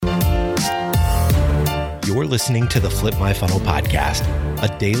You're listening to the Flip My Funnel podcast,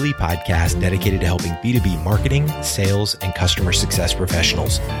 a daily podcast dedicated to helping B2B marketing, sales, and customer success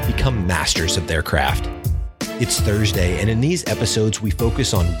professionals become masters of their craft. It's Thursday, and in these episodes, we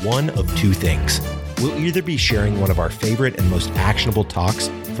focus on one of two things. We'll either be sharing one of our favorite and most actionable talks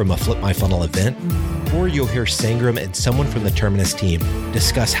from a Flip My Funnel event, or you'll hear Sangram and someone from the Terminus team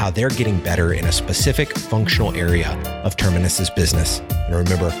discuss how they're getting better in a specific functional area of Terminus's business. And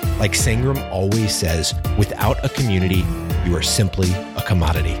remember, like Sangram always says, without a community, you are simply a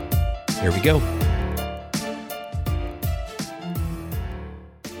commodity. Here we go.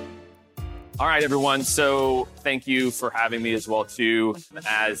 All right, everyone. So thank you for having me as well, too.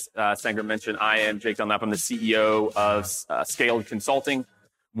 As Sangram mentioned, I am Jake Dunlap. I'm the CEO of Scaled Consulting.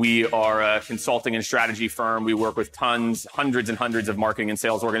 We are a consulting and strategy firm. We work with hundreds and hundreds of marketing and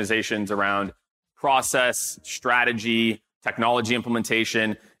sales organizations around process, strategy, technology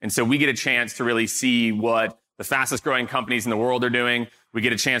implementation. And so we get a chance to really see what the fastest growing companies in the world are doing. We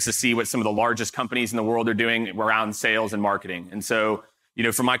get a chance to see what some of the largest companies in the world are doing around sales and marketing. And so,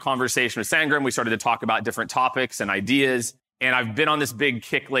 from my conversation with Sangram, we started to talk about different topics and ideas. And I've been on this big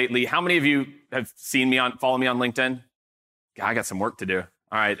kick lately. How many of you have follow me on LinkedIn? I got some work to do.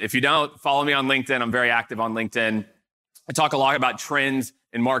 All right. If you don't, follow me on LinkedIn. I'm very active on LinkedIn. I talk a lot about trends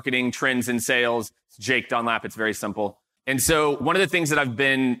in marketing, trends in sales. It's Jake Dunlap. It's very simple. And so one of the things that I've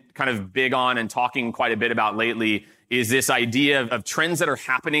been kind of big on and talking quite a bit about lately is this idea of trends that are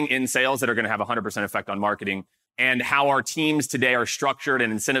happening in sales that are going to have 100% effect on marketing, and how our teams today are structured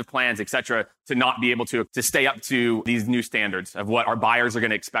and incentive plans, et cetera, to not be able to stay up to these new standards of what our buyers are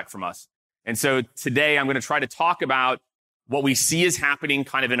going to expect from us. And so today I'm going to try to talk about what we see is happening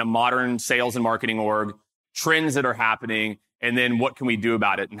kind of in a modern sales and marketing org, trends that are happening, and then what can we do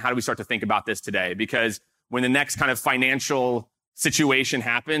about it? And how do we start to think about this today? Because when the next kind of financial situation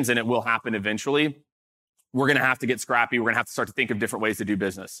happens, and it will happen eventually, we're going to have to get scrappy. We're going to have to start to think of different ways to do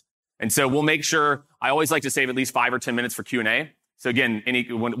business. And so we'll make sure, I always like to save at least 5 or 10 minutes for Q&A. So again,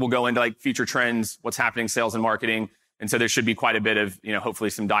 we'll go into like future trends, what's happening in sales and marketing. And so there should be quite a bit of, hopefully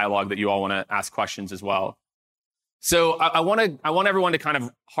some dialogue that you all want to ask questions as well. So I want everyone to kind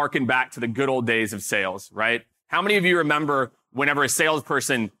of hearken back to the good old days of sales, right? How many of you remember whenever a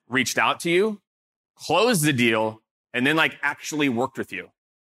salesperson reached out to you, closed the deal, and then like actually worked with you?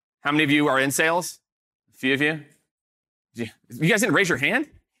 How many of you are in sales? A few of you? You guys didn't raise your hand?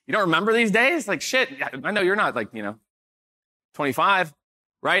 You don't remember these days? Like, shit, I know you're not 25,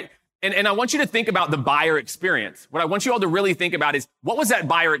 right? And I want you to think about the buyer experience. What I want you all to really think about is, what was that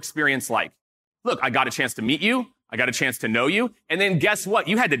buyer experience like? Look, I got a chance to meet you. I got a chance to know you. And then guess what?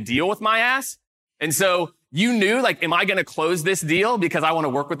 You had to deal with my ass. And so you knew, am I going to close this deal because I want to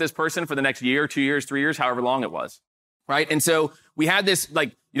work with this person for the next year, 2 years, 3 years, however long it was, right? And so we had this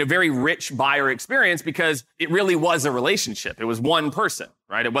very rich buyer experience because it really was a relationship. It was one person,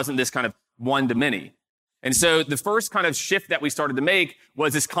 right? It wasn't this kind of one to many. And so the first kind of shift that we started to make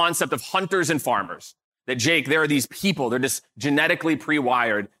was this concept of hunters and farmers. That, Jake, there are these people, they're just genetically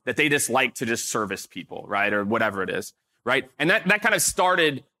pre-wired that they just like to just service people, right? Or whatever it is, right? And that kind of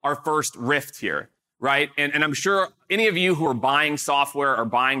started our first rift here, right? And I'm sure any of you who are buying software or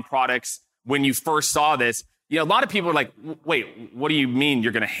buying products, when you first saw this, a lot of people are like, wait, what do you mean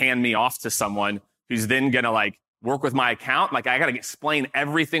you're going to hand me off to someone who's then going to work with my account? I got to explain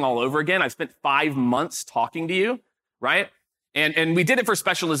everything all over again. I spent 5 months talking to you, right? And we did it for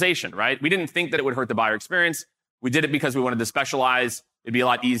specialization, right? We didn't think that it would hurt the buyer experience. We did it because we wanted to specialize. It'd be a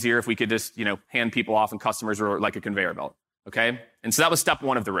lot easier if we could just, hand people off and customers were like a conveyor belt, okay? And so that was step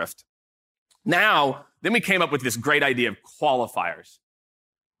one of the rift. Now, then we came up with this great idea of qualifiers,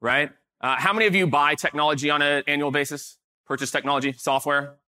 right? How many of you buy technology on an annual basis? Purchase technology,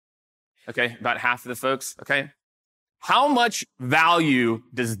 software? Okay, about half of the folks, okay? How much value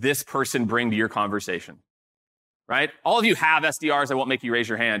does this person bring to your conversation? Right? All of you have SDRs. I won't make you raise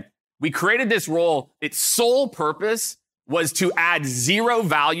your hand. We created this role. Its sole purpose was to add zero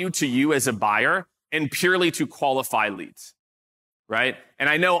value to you as a buyer and purely to qualify leads, right? And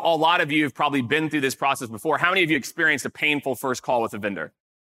I know a lot of you have probably been through this process before. How many of you experienced a painful first call with a vendor,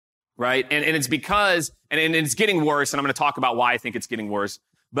 right? And it's because, and it's getting worse, and I'm going to talk about why I think it's getting worse,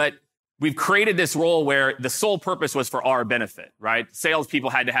 but we've created this role where the sole purpose was for our benefit, right? Salespeople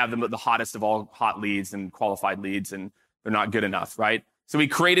had to have the hottest of all hot leads and qualified leads, and they're not good enough, right? So we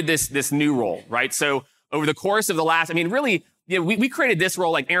created this new role, right? So over the course of the last, we created this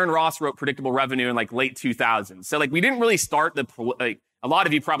role, Aaron Ross wrote Predictable Revenue in late 2000s. So we didn't really start a lot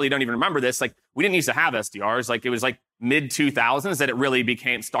of you probably don't even remember this. We didn't used to have SDRs. It was mid 2000s that it really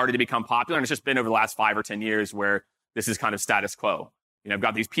started to become popular. And it's just been over the last 5 or 10 years where this is kind of status quo. I've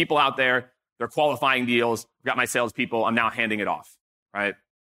got these people out there. They're qualifying deals. I've got my salespeople. I'm now handing it off, right?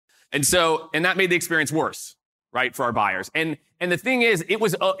 And that made the experience worse, right, for our buyers. And the thing is, it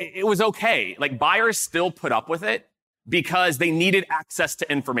was okay. Like, buyers still put up with it because they needed access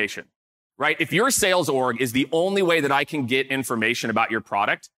to information, right? If your sales org is the only way that I can get information about your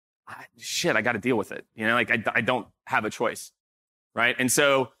product, I got to deal with it. Like, I don't have a choice, right? And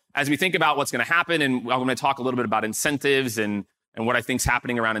so as we think about what's going to happen, and I'm going to talk a little bit about incentives and what I think is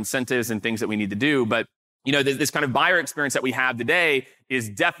happening around incentives and things that we need to do. But, this kind of buyer experience that we have today is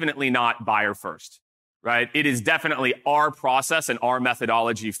definitely not buyer first, right? It is definitely our process and our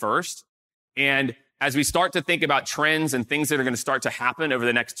methodology first. And as we start to think about trends and things that are going to start to happen over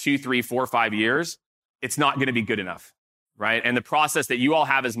the next 2, 3, 4, 5 years, it's not going to be good enough, right? And the process that you all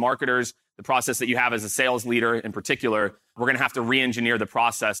have as marketers, the process that you have as a sales leader in particular, we're going to have to re-engineer the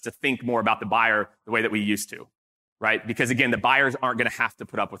process to think more about the buyer the way that we used to, right? Because again, the buyers aren't going to have to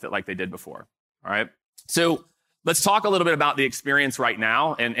put up with it like they did before, all right? So let's talk a little bit about the experience right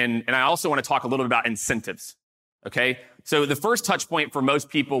now. And I also want to talk a little bit about incentives, okay? So the first touch point for most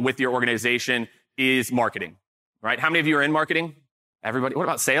people with your organization is marketing, right? How many of you are in marketing? Everybody. What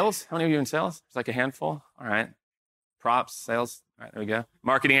about sales? How many of you are in sales? It's like a handful. All right. Props, sales. All right, there we go.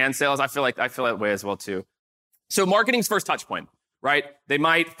 Marketing and sales. I feel that way as well too. So marketing's first touch point, right? They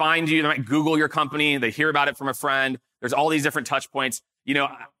might find you, they might Google your company, they hear about it from a friend. There's all these different touch points.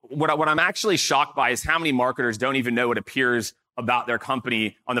 What I'm actually shocked by is how many marketers don't even know what appears about their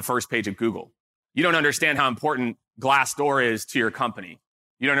company on the first page of Google. You don't understand how important Glassdoor is to your company.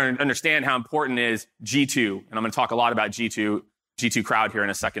 You don't understand how important is G2. And I'm going to talk a lot about G2 Crowd here in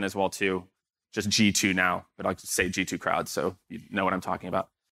a second as well too. Just G2 now, but I'll just say G2 Crowd so you know what I'm talking about.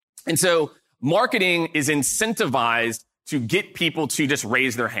 And so marketing is incentivized to get people to just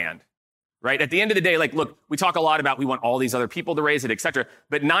raise their hand, right? At the end of the day, like, look, we talk a lot about we want all these other people to raise it, et cetera.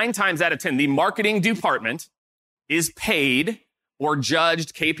 But 9 times out of 10, the marketing department is paid or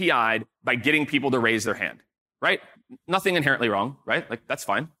judged, KPI'd by getting people to raise their hand, right? Nothing inherently wrong, right? Like, that's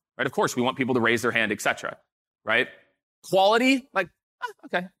fine, right? Of course, we want people to raise their hand, et cetera, right? Quality, like,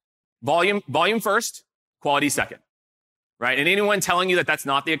 okay. Volume first, quality second, right? And anyone telling you that that's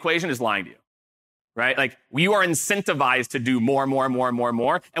not the equation is lying to you, right? Like, you are incentivized to do more.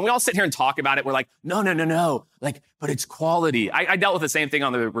 And we all sit here and talk about it. We're like, no. Like, but it's quality. I dealt with the same thing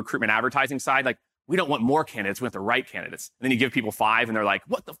on the recruitment advertising side. Like, we don't want more candidates. We want the right candidates. And then you give people 5 and they're like,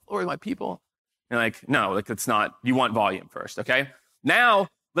 what the floor are my people? And you're like, no, like, it's not, you want volume first, okay? Now,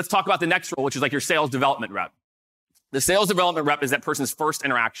 let's talk about the next role, which is like your sales development rep. The sales development rep is that person's first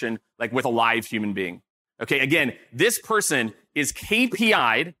interaction, like, with a live human being. Okay, again, this person is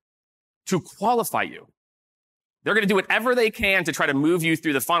KPI'd to qualify you. They're going to do whatever they can to try to move you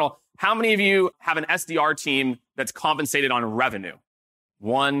through the funnel. How many of you have an SDR team that's compensated on revenue?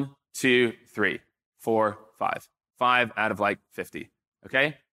 1, 2, 3, 4, 5. 5 out of like 50.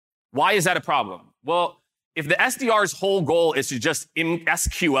 Okay? Why is that a problem? Well, if the SDR's whole goal is to just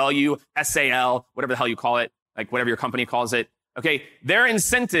SQL you, SAL, whatever the hell you call it, like whatever your company calls it, okay, their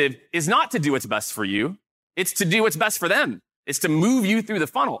incentive is not to do what's best for you. It's to do what's best for them. It's to move you through the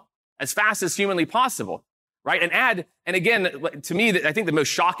funnel as fast as humanly possible, right? And again, to me, I think the most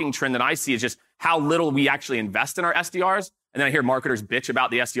shocking trend that I see is just how little we actually invest in our SDRs. And then I hear marketers bitch about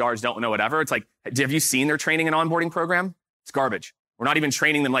the SDRs don't know whatever. It's like, have you seen their training and onboarding program? It's garbage. We're not even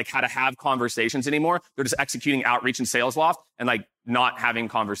training them like how to have conversations anymore. They're just executing outreach and sales loft and like not having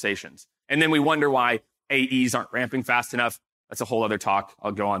conversations. And then we wonder why AEs aren't ramping fast enough. That's a whole other talk.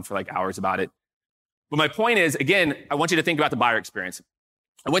 I'll go on for like hours about it. But my point is, again, I want you to think about the buyer experience.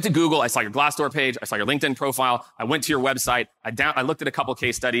 I went to Google. I saw your Glassdoor page. I saw your LinkedIn profile. I went to your website. I looked at a couple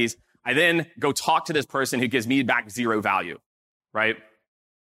case studies. I then go talk to this person who gives me back 0 value, right?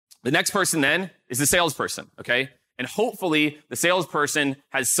 The next person then is the salesperson, okay? And hopefully the salesperson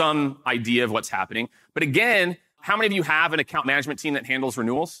has some idea of what's happening. But again, how many of you have an account management team that handles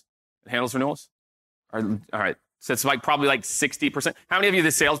renewals? All right. So it's like probably like 60%. How many of you,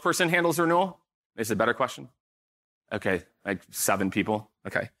 the salesperson handles the renewal? Is it a better question? Okay. Like 7 people.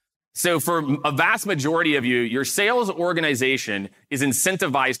 Okay. So for a vast majority of you, your sales organization is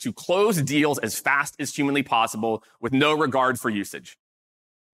incentivized to close deals as fast as humanly possible with no regard for usage,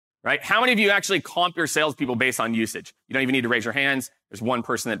 right? How many of you actually comp your salespeople based on usage? You don't even need to raise your hands. There's one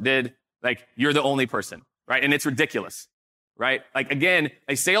person that did. Like, you're the only person, right? And it's ridiculous. Right? Like, again,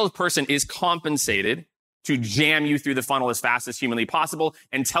 a salesperson is compensated to jam you through the funnel as fast as humanly possible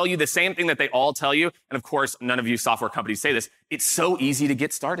and tell you the same thing that they all tell you. And of course, none of you software companies say this. It's so easy to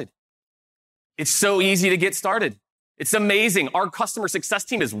get started. It's so easy to get started. It's amazing. Our customer success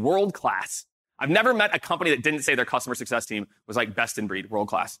team is world class. I've never met a company that didn't say their customer success team was like best in breed, world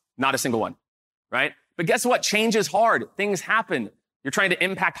class. Not a single one. right? But guess what? Change is hard. Things happen. You're trying to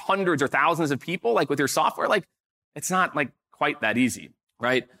impact hundreds or thousands of people, like with your software. Like, it's not like quite that easy,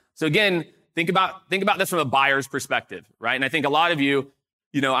 right? So again, think about this from a buyer's perspective, right? And I think a lot of you,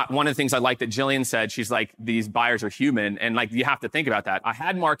 one of the things I like that Jillian said, she's like, these buyers are human. And like, you have to think about that. I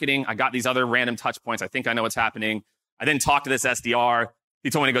had marketing. I got these other random touch points. I think I know what's happening. I then talked to this SDR. He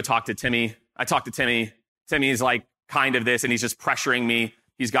told me to go talk to Timmy. I talked to Timmy. Timmy's like kind of this, and he's just pressuring me.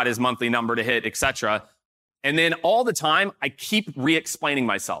 He's got his monthly number to hit, etc. And then all the time, I keep re-explaining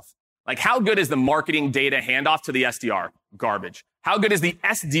myself. Like, how good is the marketing data handoff to the SDR? Garbage. How good is the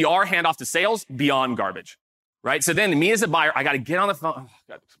SDR handoff to sales? Beyond garbage, right? So then me as a buyer, I got to get on the phone. Oh,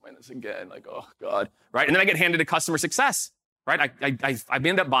 I got to explain this again. Like, oh God, right? And then I get handed to customer success, right? I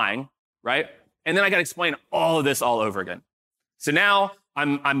end up buying, right? And then I got to explain all of this all over again. So now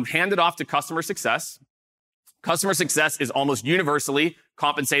I'm handed off to customer success. Customer success is almost universally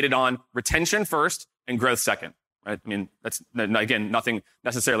compensated on retention first and growth second, right? I mean, that's, again, nothing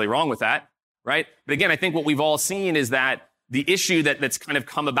necessarily wrong with that, right? But again, I think what we've all seen is that the issue that's kind of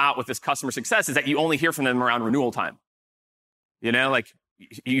come about with this customer success is that you only hear from them around renewal time. Like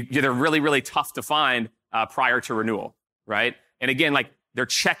they're really, really tough to find prior to renewal, right? And again, like they're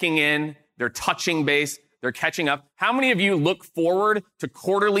checking in, they're touching base, they're catching up. How many of you look forward to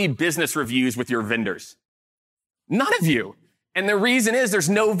quarterly business reviews with your vendors? None of you. And the reason is there's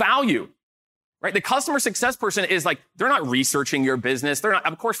no value, right? The customer success person is like, they're not researching your business. They're not,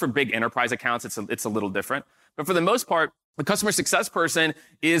 of course, for big enterprise accounts, it's a little different. But for the most part, the customer success person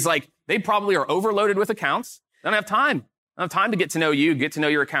is like, they probably are overloaded with accounts. They don't have time. They don't have time to get to know you, get to know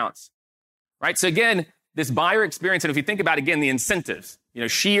your accounts, right? So again, this buyer experience, and if you think about, again, the incentives,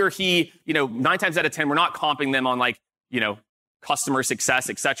 she or he, 9 times out of 10, we're not comping them on like, customer success,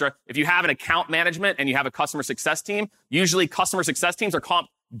 et cetera. If you have an account management and you have a customer success team, usually customer success teams are comped.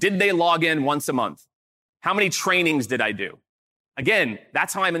 Did they log in once a month? How many trainings did I do? Again,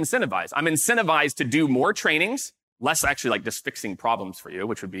 that's how I'm incentivized. I'm incentivized to do more trainings, less actually like just fixing problems for you,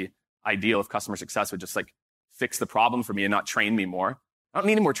 which would be ideal if customer success would just like fix the problem for me and not train me more. I don't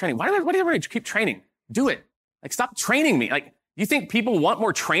need any more training. Why do I keep training? Do it. Like, stop training me. Like, you think people want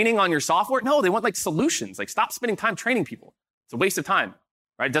more training on your software? No, they want like solutions. Like, stop spending time training people. It's a waste of time,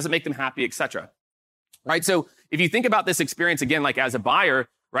 right? It doesn't make them happy, et cetera. Right? So if you think about this experience again, like as a buyer,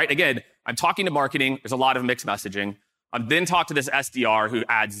 right? Again, I'm talking to marketing. There's a lot of mixed messaging. I then talk to this SDR who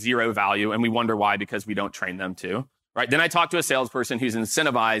adds zero value, and we wonder why, because we don't train them to, right? Then I talk to a salesperson who's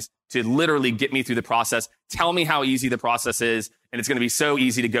incentivized to literally get me through the process, tell me how easy the process is, and it's going to be so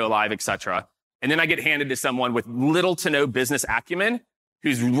easy to go live, et cetera. And then I get handed to someone with little to no business acumen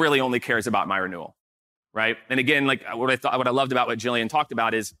who's really only cares about my renewal, right? And again, like what I loved about what Jillian talked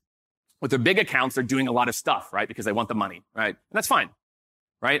about is with their big accounts, they're doing a lot of stuff, right? Because they want the money, right? And that's fine,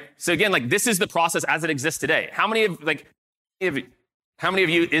 right? So again, like this is the process as it exists today. How many of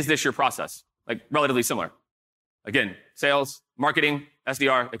you is this your process? Like relatively similar. Again, sales, marketing,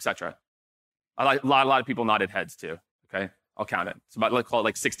 SDR, et cetera. A lot of people nodded heads too, okay? I'll count it. It's about, let's call it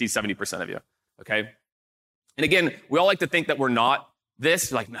like 60, 70% of you, okay? And again, we all like to think that we're not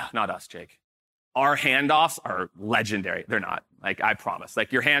this. Like, no, not us, Jake. Our handoffs are legendary. They're not. Like, I promise.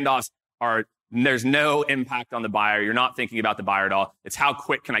 Like, your handoffs are, there's no impact on the buyer. You're not thinking about the buyer at all. It's how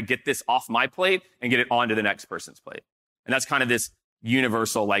quick can I get this off my plate and get it onto the next person's plate. And that's kind of this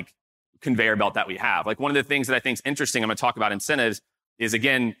universal, like, conveyor belt that we have. Like, one of the things that I think is interesting, I'm going to talk about incentives, is,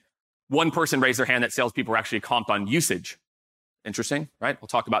 again, one person raised their hand that salespeople are actually comped on usage. Interesting, right? We'll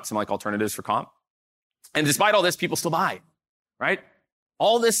talk about some like alternatives for comp. And despite all this, people still buy, right?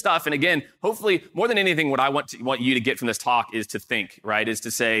 All this stuff. And again, hopefully more than anything, what I want you to get from this talk is to think, right? Is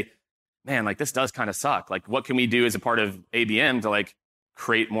to say, man, like this does kind of suck. Like what can we do as a part of ABM to like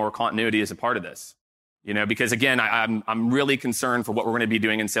create more continuity as a part of this? Because again, I'm really concerned for what we're going to be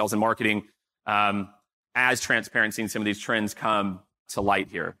doing in sales and marketing as transparency and some of these trends come to light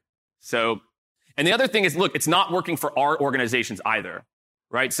here. So, and the other thing is, look, it's not working for our organizations either,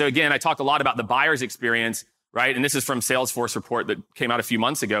 right? So again, I talked a lot about the buyer's experience, right? And this is from Salesforce report that came out a few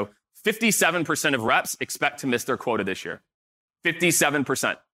months ago. 57% of reps expect to miss their quota this year.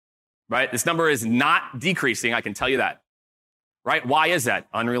 57%, right? This number is not decreasing, I can tell you that, right? Why is that?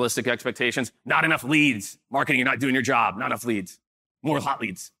 Unrealistic expectations, not enough leads. Marketing, you're not doing your job, not enough leads. More hot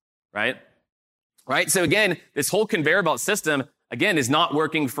leads, right? Right? So again, this whole conveyor belt system, again, is not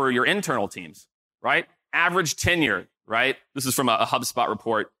working for your internal teams, right? Average tenure, right? This is from a HubSpot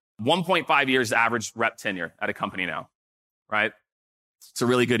report. 1.5 years average rep tenure at a company now, right? It's a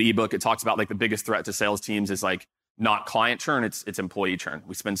really good ebook. It talks about like the biggest threat to sales teams is like not client churn, it's employee churn.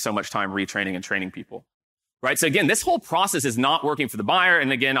 We spend so much time retraining and training people, right? So again, this whole process is not working for the buyer.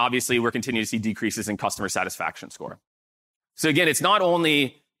 And again, obviously, we're continuing to see decreases in customer satisfaction score. So again, it's not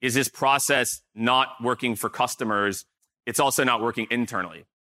only is this process not working for customers, it's also not working internally,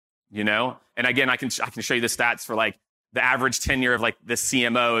 you know? And again, I can show you the stats for like the average tenure of like the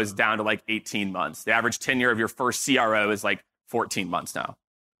CMO is down to like 18 months. The average tenure of your first CRO is like 14 months now.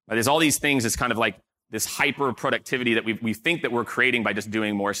 Right? There's all these things. It's kind of like this hyper productivity that we think that we're creating by just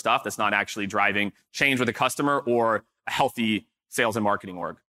doing more stuff that's not actually driving change with the customer or a healthy sales and marketing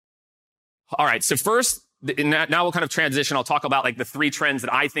org. All right. So first, now we'll kind of transition. I'll talk about like the 3 trends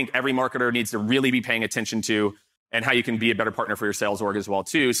that I think every marketer needs to really be paying attention to and how you can be a better partner for your sales org as well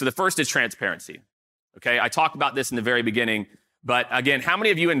too. So the first is transparency. Okay. I talked about this in the very beginning, but again, how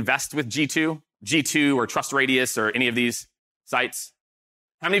many of you invest with G2 or Trust Radius or any of these sites?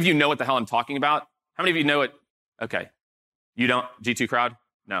 How many of you know what the hell I'm talking about? How many of you know it? Okay. You don't? G2 Crowd?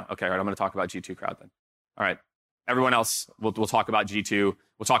 No. Okay. All right. I'm going to talk about G2 Crowd then. All right. Everyone else, we'll talk about G2.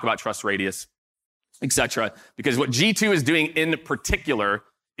 We'll talk about Trust Radius, etc. Because what G2 is doing in particular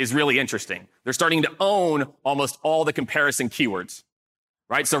is really interesting. They're starting to own almost all the comparison keywords,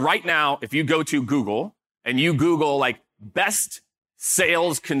 right? So right now, if you go to Google and you Google like best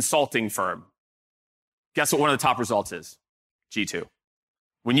sales consulting firm, guess what one of the top results is? G2.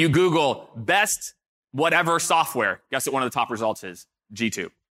 When you Google best whatever software, guess what one of the top results is? G2,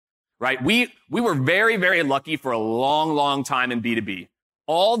 right? We were very, very lucky for a long, long time in B2B.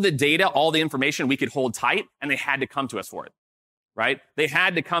 All the data, all the information we could hold tight, and they had to come to us for it, right? They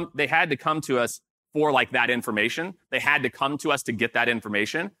had to come to us for like that information. They had to come to us to get that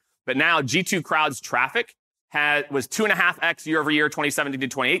information. But now G2 Crowd's traffic was 2.5x year over year, 2017 to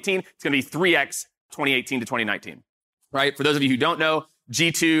 2018. It's going to be 3x 2018 to 2019, right? For those of you who don't know,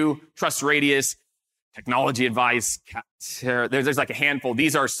 G2, Trust Radius, Technology Advice, there's like a handful.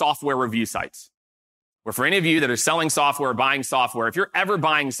 These are software review sites. Where for any of you that are selling software, buying software, if you're ever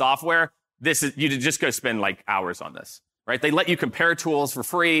buying software, you just go spend like hours on this, right? They let you compare tools for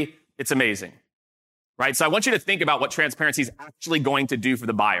free. It's amazing, right? So I want you to think about what transparency is actually going to do for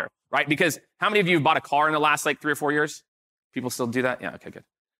the buyer, right? Because how many of you have bought a car in the last like 3 or 4 years? People still do that? Yeah, okay, good.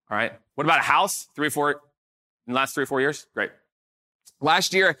 All right. What about a house? In the last 3 or 4 years? Great.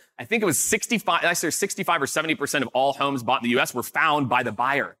 Last year, I think it was 65 or 70% of all homes bought in the US were found by the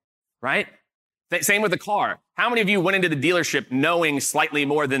buyer, right? Same with the car. How many of you went into the dealership knowing slightly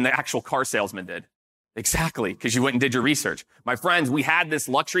more than the actual car salesman did? Exactly, because you went and did your research. My friends, we had this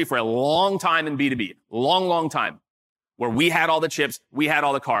luxury for a long time in B2B, long, long time, where we had all the chips, we had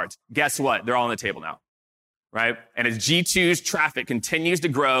all the cards. Guess what? They're all on the table now, right? And as G2's traffic continues to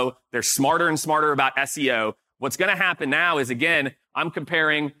grow, they're smarter and smarter about SEO. What's going to happen now is, again, I'm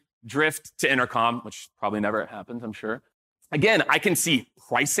comparing Drift to Intercom, which probably never happens, I'm sure. Again, I can see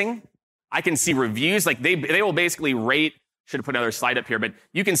pricing. I can see reviews. Like they will basically rate, should have put another slide up here, but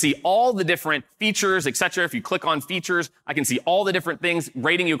you can see all the different features, et cetera. If you click on features, I can see all the different things,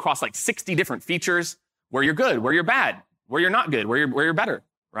 rating you across like 60 different features, where you're good, where you're bad, where you're not good, where you're better,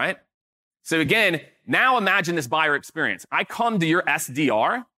 right? So again, now imagine this buyer experience. I come to your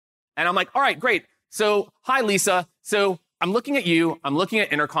SDR and I'm like, all right, great. So, hi, Lisa. So I'm looking at you. I'm looking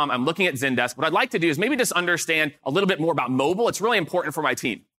at Intercom. I'm looking at Zendesk. What I'd like to do is maybe just understand a little bit more about mobile. It's really important for my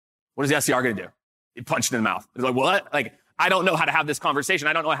team. What is the SDR going to do? He punched in the mouth. He's like, what? Like, I don't know how to have this conversation.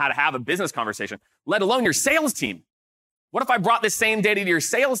 I don't know how to have a business conversation, let alone your sales team. What if I brought this same data to your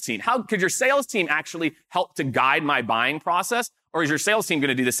sales team? How could your sales team actually help to guide my buying process? Or is your sales team going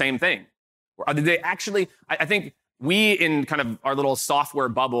to do the same thing? Or did they actually, I think we in kind of our little software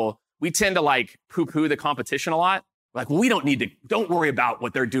bubble, we tend to like poo-poo the competition a lot. Like, well, don't worry about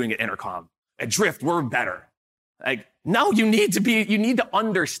what they're doing at Intercom. At Drift, we're better. Like, no, you need to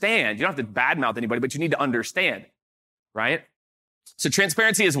understand. You don't have to badmouth anybody, but you need to understand, right? So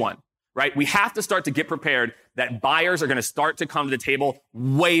transparency is one, right? We have to start to get prepared that buyers are going to start to come to the table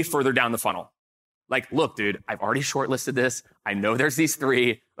way further down the funnel. Like, look, dude, I've already shortlisted this. I know there's these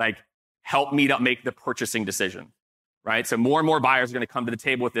 3. Like, help me to make the purchasing decision, right? So more and more buyers are going to come to the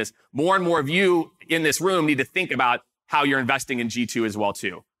table with this. More and more of you in this room need to think about how you're investing in G2 as well,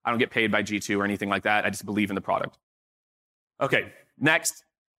 too. I don't get paid by G2 or anything like that. I just believe in the product. Okay, next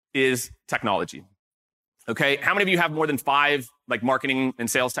is technology. Okay, how many of you have more than 5 like marketing and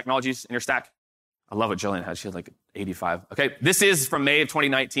sales technologies in your stack? I love what Jillian has. She has like 85. Okay, this is from May of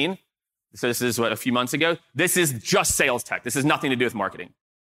 2019. So this is a few months ago. This is just sales tech. This has nothing to do with marketing,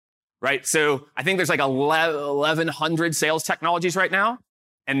 right? So I think there's like 1,100 sales technologies right now.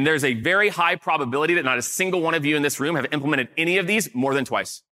 And there's a very high probability that not a single one of you in this room have implemented any of these more than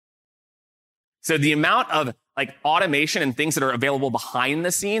twice. So the amount of like automation and things that are available behind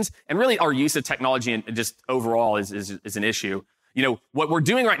the scenes, and really our use of technology and just overall is an issue. You know, what we're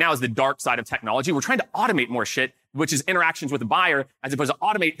doing right now is the dark side of technology. We're trying to automate more shit, which is interactions with the buyer, as opposed to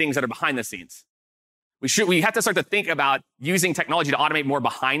automate things that are behind the scenes. We have to start to think about using technology to automate more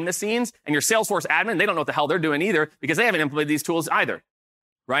behind the scenes. And your Salesforce admin, they don't know what the hell they're doing either, because they haven't implemented these tools either,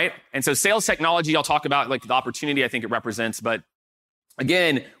 right? And so sales technology, I'll talk about like the opportunity I think it represents. But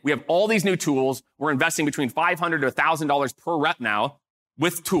again, we have all these new tools. We're investing between $500 to $1,000 per rep now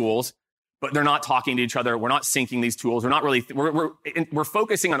with tools, but they're not talking to each other. We're not syncing these tools. We're not really, we're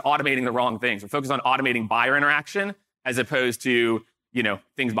focusing on automating the wrong things. We're focused on automating buyer interaction as opposed to, you know,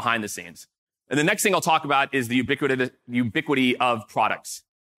 things behind the scenes. And the next thing I'll talk about is the ubiquity of products.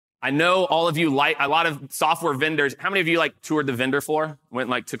 I know all of you like a lot of software vendors. How many of you like toured the vendor floor? Went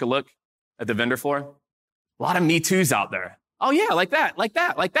and like took a look at the vendor floor? A lot of Me Too's out there. Oh yeah, like that,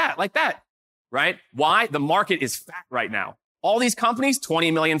 right? Why? The market is fat right now. All these companies, 20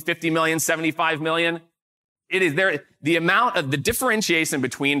 million, 50 million, 75 million. It is there. The amount of the differentiation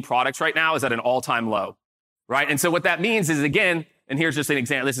between products right now is at an all-time low, right? And so what that means is, again, and here's just an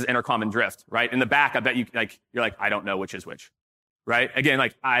example. This is Intercom and Drift, right? In the back, I bet you're like, I don't know which is which, right? Again,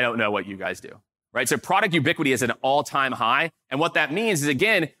 like, I don't know what you guys do, right? So product ubiquity is at an all-time high. And what that means is,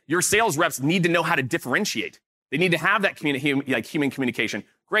 again, your sales reps need to know how to differentiate. They need to have that human communication.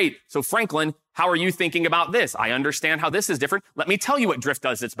 Great. So Franklin, how are you thinking about this? I understand how this is different. Let me tell you what Drift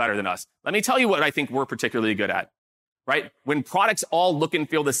does that's better than us. Let me tell you what I think we're particularly good at. Right? When products all look and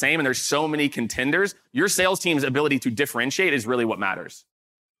feel the same and there's so many contenders, your sales team's ability to differentiate is really what matters,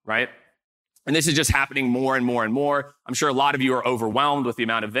 right? And this is just happening more and more and more. I'm sure a lot of you are overwhelmed with the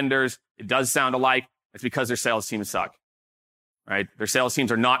amount of vendors. It does sound alike. It's because their sales teams suck, right? Their sales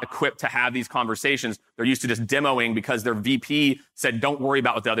teams are not equipped to have these conversations. They're used to just demoing because their VP said, don't worry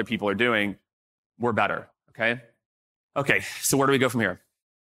about what the other people are doing. We're better, okay? Okay, so where do we go from here?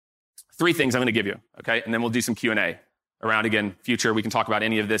 3 things I'm going to give you, okay? And then we'll do some Q&A. Around again, future, we can talk about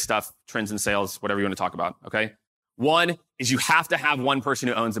any of this stuff, trends in sales, whatever you want to talk about, okay? 1 is you have to have one person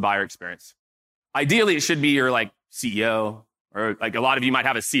who owns the buyer experience. Ideally, it should be your like CEO, or like a lot of you might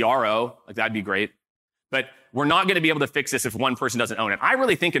have a CRO, like that'd be great. But we're not going to be able to fix this if one person doesn't own it. I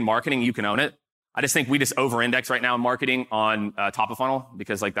really think in marketing, you can own it. I just think we just over-index right now in marketing on top of funnel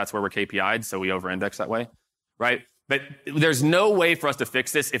because like that's where we're KPI'd, so we over-index that way, right? But there's no way for us to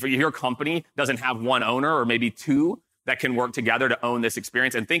fix this if your company doesn't have one owner or maybe 2 that can work together to own this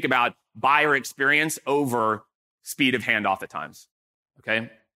experience. And think about buyer experience over speed of handoff at times,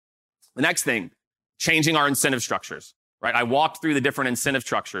 okay? The next thing, changing our incentive structures, right? I walked through the different incentive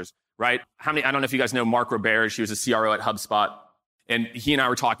structures, right? I don't know if you guys know Mark Roberge. He was a CRO at HubSpot. And he and I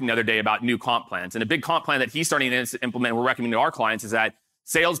were talking the other day about new comp plans. And a big comp plan that he's starting to implement, we're recommending to our clients, is that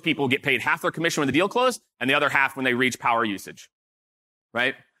salespeople get paid half their commission when the deal closed and the other half when they reach power usage,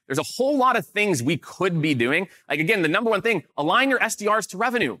 right? There's a whole lot of things we could be doing. Like, again, the number one thing, align your SDRs to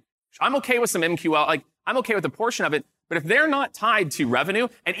revenue. I'm okay with some MQL. Like, I'm okay with a portion of it. But if they're not tied to revenue,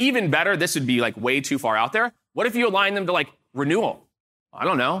 and even better, this would be like way too far out there. What if you align them to like renewal? I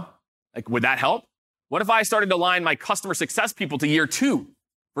don't know. Like, would that help? What if I started to align my customer success people to year 2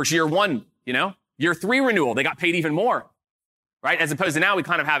 versus year 1, you know? Year 3 renewal, they got paid even more, right? As opposed to now we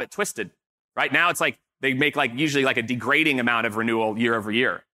kind of have it twisted, right? Now it's like they make like usually like a degrading amount of renewal year over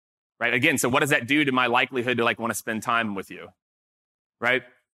year. Right? Again, so what does that do to my likelihood to like want to spend time with you? Right?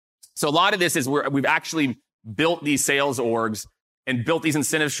 So a lot of this is we've actually built these sales orgs and built these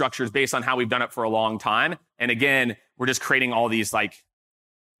incentive structures based on how we've done it for a long time. And again, we're just creating all these like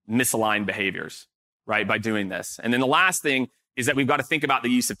misaligned behaviors, right? By doing this. And then the last thing is that we've got to think about the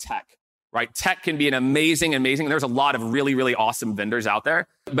use of tech, right? Tech can be an amazing, there's a lot of really, really awesome vendors out there.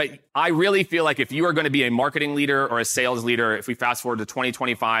 But I really feel like if you are going to be a marketing leader or a sales leader, if we fast forward to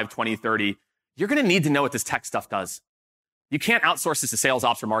 2025, 2030, you're going to need to know what this tech stuff does. You can't outsource this to sales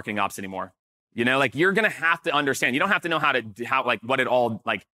ops or marketing ops anymore. You know, like you're going to have to understand. You don't have to know what it all,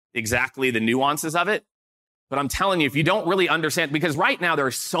 like exactly the nuances of it. But I'm telling you, if you don't really understand, because right now there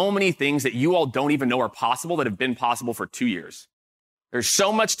are so many things that you all don't even know are possible that have been possible for 2 years. There's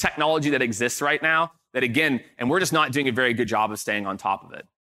so much technology that exists right now that again, and we're just not doing a very good job of staying on top of it,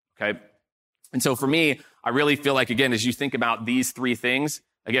 okay? And so for me, I really feel like, again, as you think about these 3 things,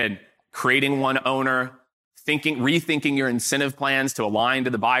 again, creating one owner, rethinking your incentive plans to align to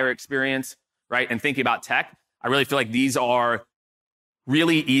the buyer experience, right? And thinking about tech, I really feel like these are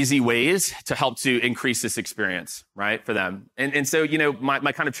really easy ways to help to increase this experience, right, for them. And so, you know,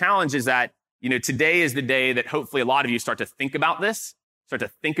 my kind of challenge is that, you know, today is the day that hopefully a lot of you start to think about this, start to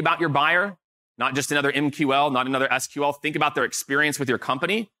think about your buyer, not just another MQL, not another SQL. Think about their experience with your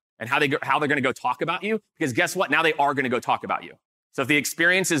company and how they're going to go talk about you. Because guess what? Now they are going to go talk about you. So if the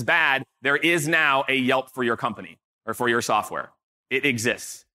experience is bad, there is now a Yelp for your company or for your software. It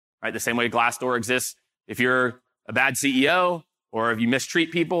exists, right? The same way Glassdoor exists. If you're a bad CEO or if you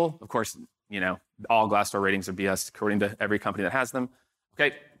mistreat people, of course, all Glassdoor ratings are BS according to every company that has them.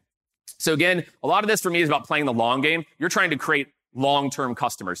 Okay. So again, a lot of this for me is about playing the long game. You're trying to create long-term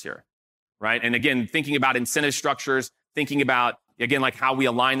customers here, right? And again, thinking about incentive structures, thinking about, again, like how we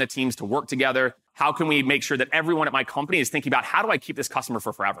align the teams to work together. How can we make sure that everyone at my company is thinking about how do I keep this customer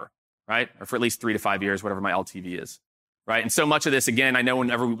for forever, right? Or for at least 3 to 5 years, whatever my LTV is, right? And so much of this, again, I know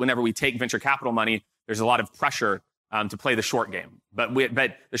whenever we take venture capital money, there's a lot of pressure to play the short game. But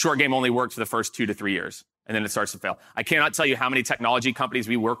the short game only works for the first 2 to 3 years, and then it starts to fail. I cannot tell you how many technology companies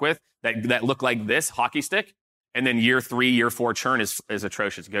we work with that look like this hockey stick, and then year 3, year 4 churn is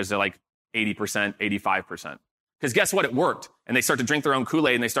atrocious. It goes to like 80%, 85%. Because guess what? It worked. And they start to drink their own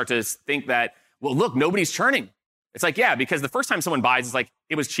Kool-Aid, and they start to think that, well, look, nobody's churning. It's like, yeah, because the first time someone buys, it's like,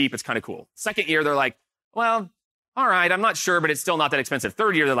 it was cheap, it's kind of cool. Second year, they're like, well, all right, I'm not sure, but it's still not that expensive.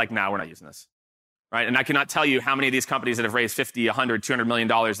 Third year, they're like, nah, we're not using this. Right? And I cannot tell you how many of these companies that have raised $50, $100, $200 million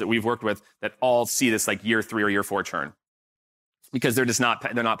that we've worked with that all see this like year 3 or year 4 churn. Because they're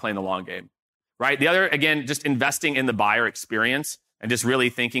not playing the long game. Right? The other, again, just investing in the buyer experience and just really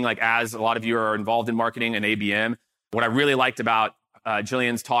thinking like, as a lot of you are involved in marketing and ABM, what I really liked about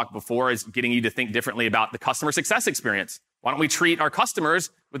Jillian's talk before is getting you to think differently about the customer success experience. Why don't we treat our customers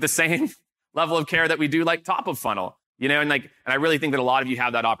with the same level of care that we do like top of funnel? And I really think that a lot of you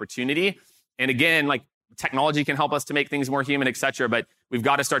have that opportunity. And again, like technology can help us to make things more human, et cetera, but we've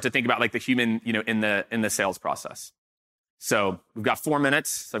got to start to think about like the human, in the sales process. So we've got 4 minutes.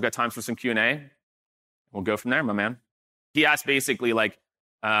 So I've got time for some Q&A. We'll go from there, my man. He asked basically like,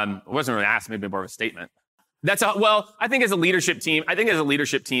 it wasn't really asked, maybe more of a statement. I think as a leadership team,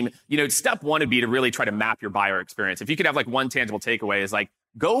 step one would be to really try to map your buyer experience. If you could have like one tangible takeaway is like,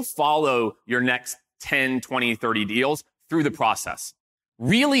 go follow your next 10, 20, 30 deals through the process.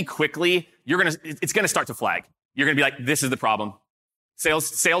 Really quickly, it's going to start to flag. You're going to be like, this is the problem.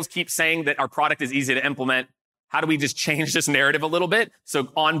 Sales keep saying that our product is easy to implement. How do we just change this narrative a little bit so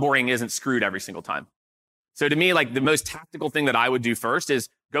onboarding isn't screwed every single time? So to me, like the most tactical thing that I would do first is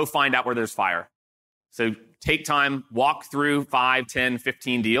go find out where there's fire. So take time, walk through 5, 10,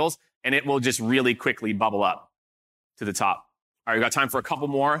 15 deals, and it will just really quickly bubble up to the top. All right, we got time for a couple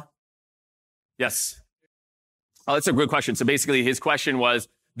more. Yes. Oh, that's a good question. So basically his question was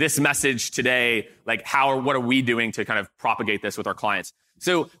this message today, like what are we doing to kind of propagate this with our clients?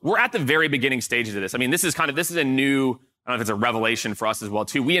 So we're at the very beginning stages of this. I mean, this is a new, I don't know if it's a revelation for us as well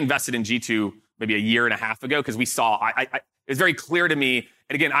too. We invested in G2 maybe a year and a half ago because we saw, it was very clear to me.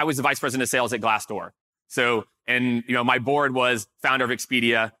 And again, I was the vice president of sales at Glassdoor. So, and my board was founder of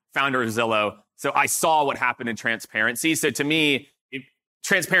Expedia, founder of Zillow. So I saw what happened in transparency. So to me,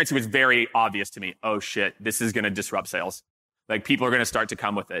 transparency was very obvious to me. Oh shit, this is going to disrupt sales. Like people are going to start to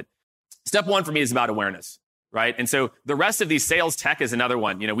come with it. Step one for me is about awareness, right? And so the rest of these sales tech is another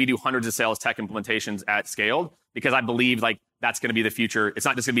one. We do hundreds of sales tech implementations at Scaled because I believe like that's going to be the future. It's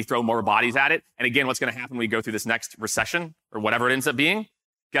not just going to be throw more bodies at it. And again, what's going to happen when we go through this next recession or whatever it ends up being?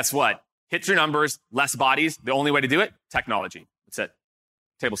 Guess what? Hit your numbers, less bodies. The only way to do it, technology. That's it.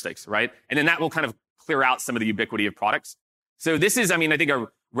 Table stakes, right? And then that will kind of clear out some of the ubiquity of products. So this is, I think a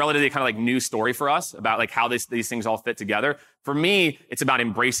relatively kind of like new story for us about like how these things all fit together. For me, it's about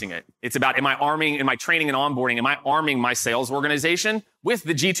embracing it. It's about, in my training and onboarding, am I arming my sales organization with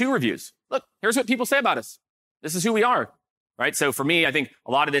the G2 reviews? Look, here's what people say about us. This is who we are, right? So for me, I think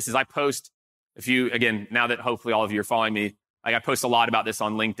a lot of this is I post, now that hopefully all of you are following me, I post a lot about this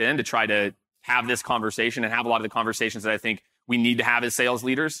on LinkedIn to try to have this conversation and have a lot of the conversations that I think we need to have as sales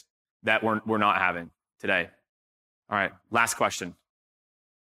leaders that we're not having today. All right, last question.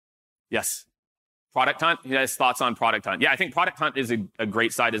 Yes. Product Hunt. You guys thoughts on Product Hunt? Yeah, I think Product Hunt is a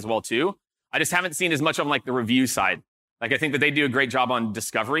great site as well too. I just haven't seen as much on like the review side. Like I think that they do a great job on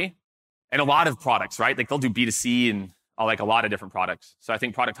discovery and a lot of products, right? Like they'll do B2C and like a lot of different products. So I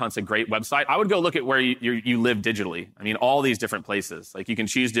think Product Hunt's a great website. I would go look at where you live digitally. All these different places. Like you can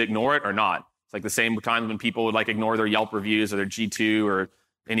choose to ignore it or not. It's like the same time when people would like ignore their Yelp reviews or their G2 or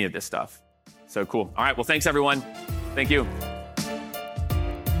any of this stuff. So cool. All right. Well, thanks everyone. Thank you.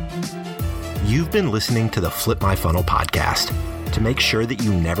 You've been listening to the Flip My Funnel podcast. To make sure that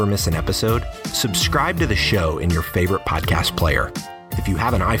you never miss an episode, subscribe to the show in your favorite podcast player. If you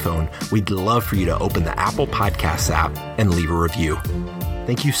have an iPhone, we'd love for you to open the Apple Podcasts app and leave a review.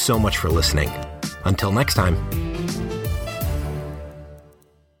 Thank you so much for listening. Until next time.